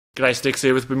G'day, Sticks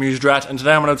here with Bemused Rat, and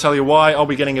today I'm going to tell you why I'll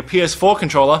be getting a PS4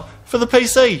 controller for the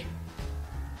PC.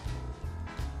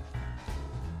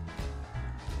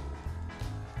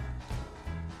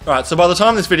 Alright, so by the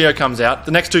time this video comes out,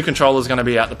 the next two controllers are going to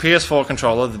be out. The PS4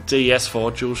 controller, the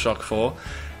DS4, DualShock 4,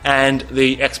 and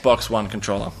the Xbox One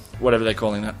controller. Whatever they're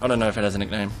calling that. I don't know if it has a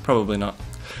nickname. Probably not.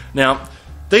 Now,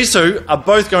 these two are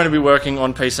both going to be working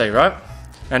on PC, right?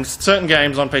 And certain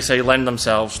games on PC lend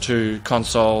themselves to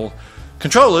console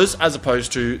controllers as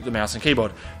opposed to the mouse and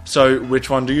keyboard. So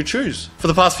which one do you choose? For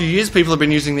the past few years, people have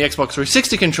been using the Xbox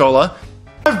 360 controller.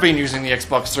 I've been using the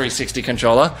Xbox 360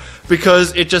 controller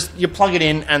because it just, you plug it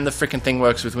in and the freaking thing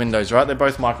works with Windows, right? They're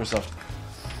both Microsoft.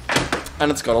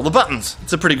 And it's got all the buttons.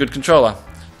 It's a pretty good controller.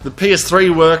 The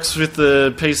PS3 works with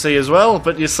the PC as well,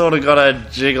 but you sort of gotta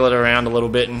jiggle it around a little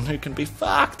bit and who can be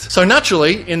fucked. So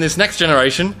naturally, in this next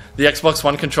generation, the Xbox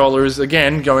One controller is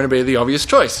again going to be the obvious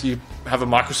choice. You have a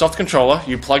Microsoft controller,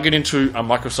 you plug it into a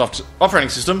Microsoft operating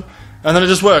system, and then it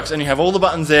just works, and you have all the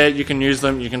buttons there, you can use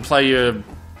them, you can play your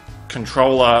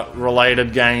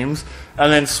controller-related games,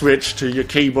 and then switch to your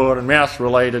keyboard and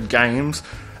mouse-related games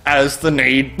as the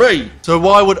need be. So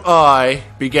why would I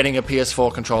be getting a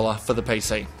PS4 controller for the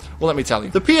PC? Well, let me tell you.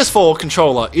 The PS4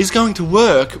 controller is going to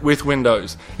work with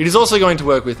Windows. It is also going to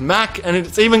work with Mac, and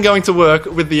it's even going to work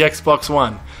with the Xbox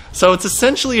One. So it's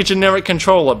essentially a generic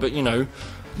controller, but you know,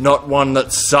 not one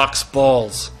that sucks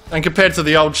balls. And compared to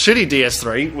the old shitty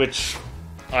DS3, which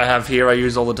I have here, I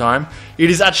use all the time,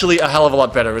 it is actually a hell of a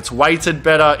lot better. It's weighted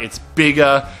better, it's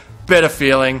bigger, better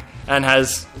feeling, and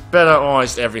has better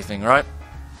almost everything, right?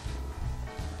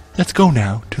 Let's go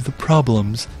now to the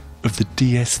problems of the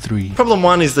DS3. Problem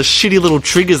one is the shitty little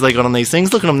triggers they got on these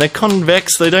things. Look at them, they're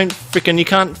convex, they don't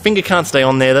frickin', finger can't stay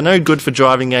on there, they're no good for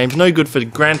driving games, no good for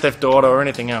Grand Theft Auto or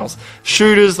anything else.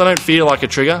 Shooters, they don't feel like a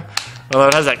trigger, although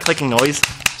it has that clicking noise.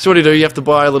 So what do? You have to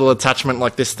buy a little attachment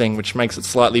like this thing, which makes it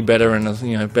slightly better and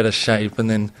a better shape, and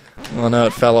then, oh no,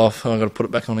 it fell off, oh, I've got to put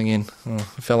it back on again, oh,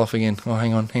 it fell off again, oh,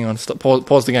 hang on, stop,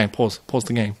 pause the game, pause the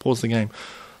game,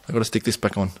 I've got to stick this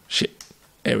back on, shit.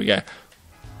 There we go.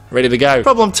 Ready to go.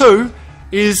 Problem two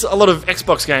is a lot of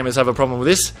Xbox gamers have a problem with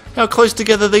this. How close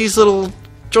together these little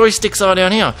joysticks are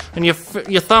down here. And your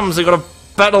thumbs have got to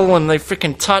battle and they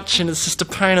freaking touch and it's just a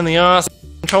pain in the ass.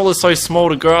 The controller's so small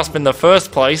to grasp in the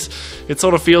first place, it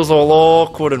sort of feels all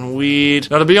awkward and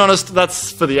weird. Now to be honest,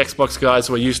 that's for the Xbox guys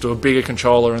who are used to a bigger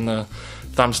controller and the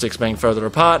thumbsticks being further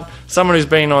apart. Someone who's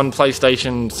been on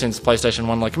PlayStation since PlayStation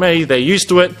 1 like me, they're used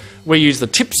to it. We use the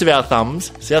tips of our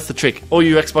thumbs. See, that's the trick. All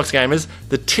you Xbox gamers,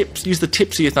 use the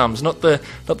tips of your thumbs, not the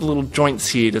little joints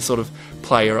here to sort of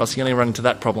play, or else you're going to run into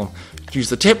that problem. Use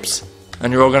the tips,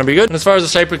 and you're all going to be good. And as far as the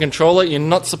shape of the controller, you're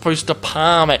not supposed to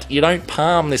palm it. You don't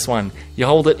palm this one. You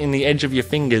hold it in the edge of your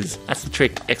fingers. That's the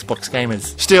trick, Xbox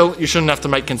gamers. Still, you shouldn't have to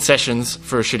make concessions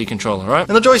for a shitty controller, right?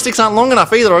 And the joysticks aren't long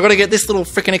enough either. I've got to get this little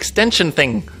frickin' extension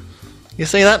thing. You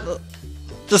see that?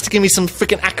 Just to give me some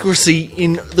frickin' accuracy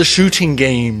in the shooting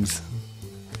games.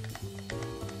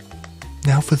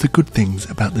 Now for the good things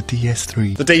about the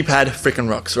DS3. The D-pad frickin'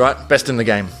 rocks, right? Best in the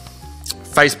game.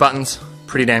 Face buttons,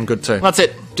 pretty damn good too. That's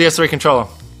it, DS3 controller.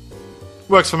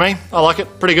 Works for me, I like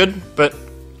it, pretty good, but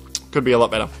could be a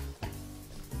lot better.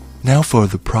 Now for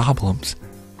the problems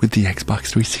with the Xbox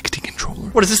 360 controller.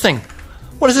 What is this thing?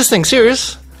 What is this thing,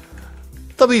 serious?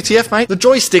 WTF, mate? The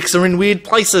joysticks are in weird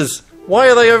places. Why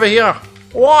are they over here?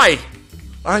 Why?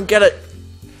 I don't get it.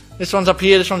 This one's up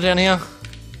here, this one's down here.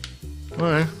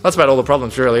 Alright, that's about all the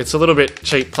problems really. It's a little bit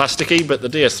cheap plasticky, but the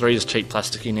DS3 is cheap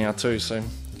plasticky now too, so...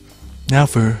 Now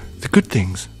for the good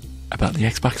things about the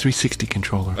Xbox 360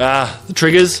 controller. The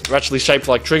triggers are actually shaped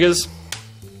like triggers.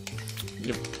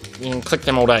 You can click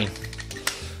them all day.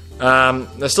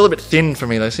 They're still a bit thin for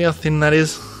me though. See how thin that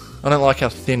is? I don't like how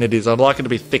thin it is. I'd like it to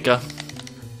be thicker.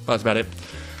 That's about it.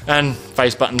 And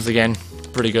face buttons again,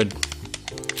 pretty good.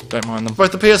 Don't mind them.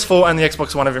 Both the PS4 and the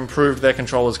Xbox One have improved their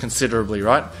controllers considerably,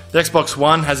 right? The Xbox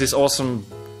One has this awesome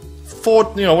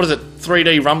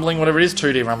 3D rumbling, whatever it is,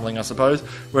 2D rumbling I suppose,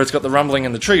 where it's got the rumbling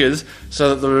and the triggers,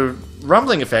 so that the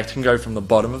rumbling effect can go from the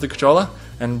bottom of the controller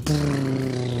and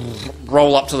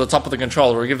roll up to the top of the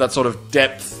controller, or give that sort of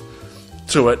depth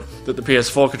to it that the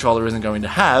PS4 controller isn't going to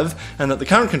have, and that the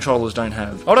current controllers don't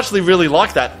have. I would actually really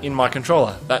like that in my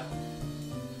controller, that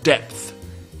depth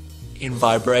in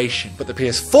vibration. But the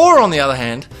PS4, on the other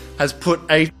hand, has put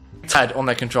a pad on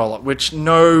their controller, which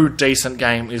no decent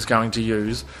game is going to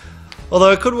use.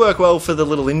 Although it could work well for the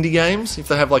little indie games, if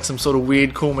they have like some sort of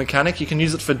weird cool mechanic. You can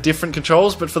use it for different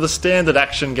controls, but for the standard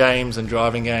action games and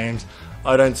driving games,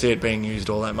 I don't see it being used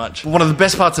all that much. But one of the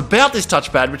best parts about this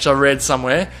touchpad, which I read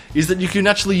somewhere, is that you can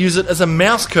actually use it as a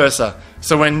mouse cursor.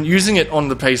 So when using it on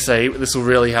the PC, this will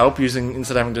really help,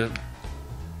 instead of having to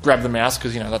grab the mouse,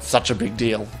 because, you know, that's such a big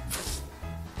deal.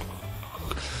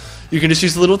 You can just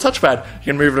use the little touchpad. You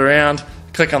can move it around,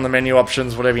 click on the menu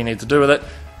options, whatever you need to do with it.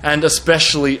 And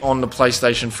especially on the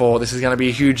PlayStation 4, this is going to be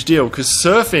a huge deal, because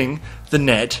surfing the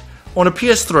net on a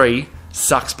PS3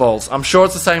 sucks balls. I'm sure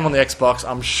it's the same on the Xbox.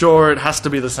 I'm sure it has to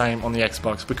be the same on the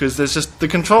Xbox, because there's just, the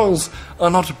controls are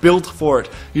not built for it.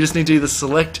 You just need to either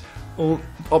select or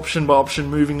option by option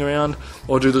moving around,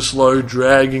 or do the slow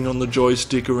dragging on the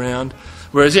joystick around.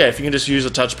 Whereas, yeah, if you can just use a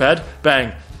touchpad,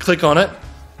 bang, click on it,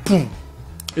 boom.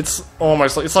 It's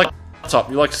almost like, it's like a laptop.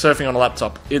 You like surfing on a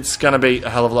laptop. It's going to be a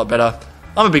hell of a lot better.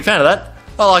 I'm a big fan of that.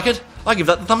 I like it. I give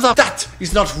that the thumbs up. That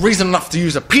is not reason enough to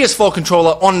use a PS4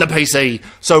 controller on the PC.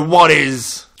 So what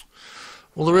is?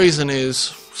 Well, the reason is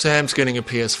Sam's getting a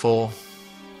PS4.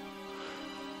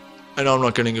 And I'm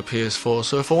not getting a PS4.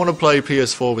 So if I want to play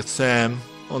PS4 with Sam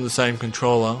on the same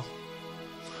controller,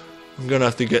 I'm going to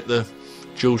have to get the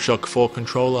DualShock 4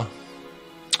 controller.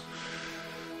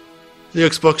 The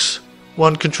Xbox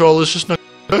One controller's just not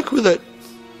going to work with it.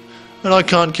 And I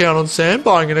can't count on Sam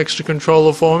buying an extra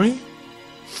controller for me.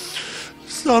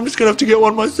 So I'm just going to have to get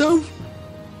one myself.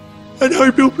 And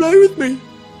hope he'll play with me.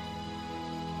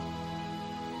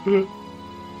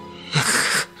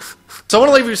 So I want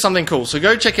to leave you with something cool. So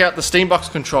go check out the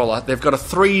Steambox controller. They've got a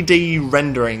 3D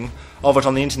rendering of it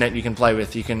on the internet you can play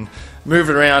with. You can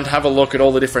move it around, have a look at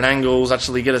all the different angles,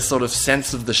 actually get a sort of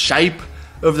sense of the shape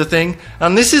of the thing.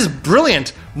 And this is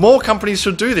brilliant. More companies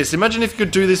should do this. Imagine if you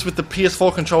could do this with the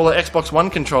PS4 controller, Xbox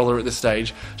One controller at this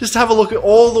stage. Just have a look at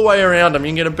all the way around them. You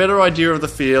can get a better idea of the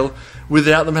feel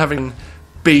without them having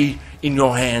be in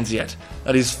your hands yet.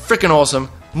 That is freaking awesome.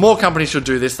 More companies should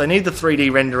do this. They need the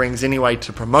 3D renderings anyway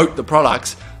to promote the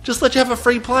products. Just let you have a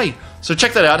free play. So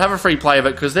check that out. Have a free play of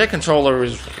it, because their controller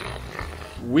is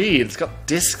weird. It's got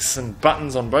discs and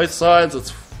buttons on both sides.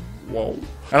 It's whoa.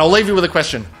 And I'll leave you with a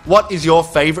question. What is your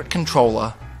favourite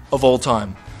controller of all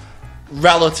time?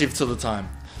 Relative to the time.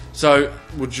 So,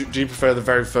 do you prefer the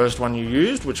very first one you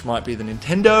used, which might be the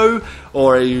Nintendo,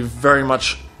 or are you very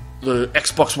much the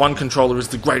Xbox One controller is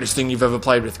the greatest thing you've ever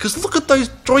played with? Because look at those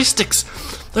joysticks.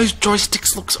 Those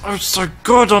joysticks look so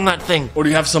good on that thing. Or do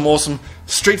you have some awesome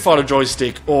Street Fighter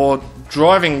joystick or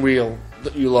driving wheel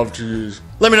that you love to use?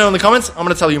 Let me know in the comments. I'm going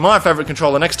to tell you my favourite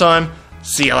controller next time.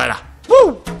 See you later.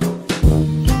 Woo!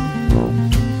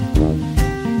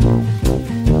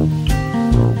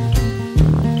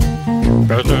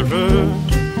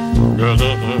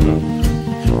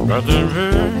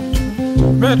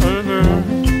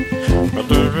 Better.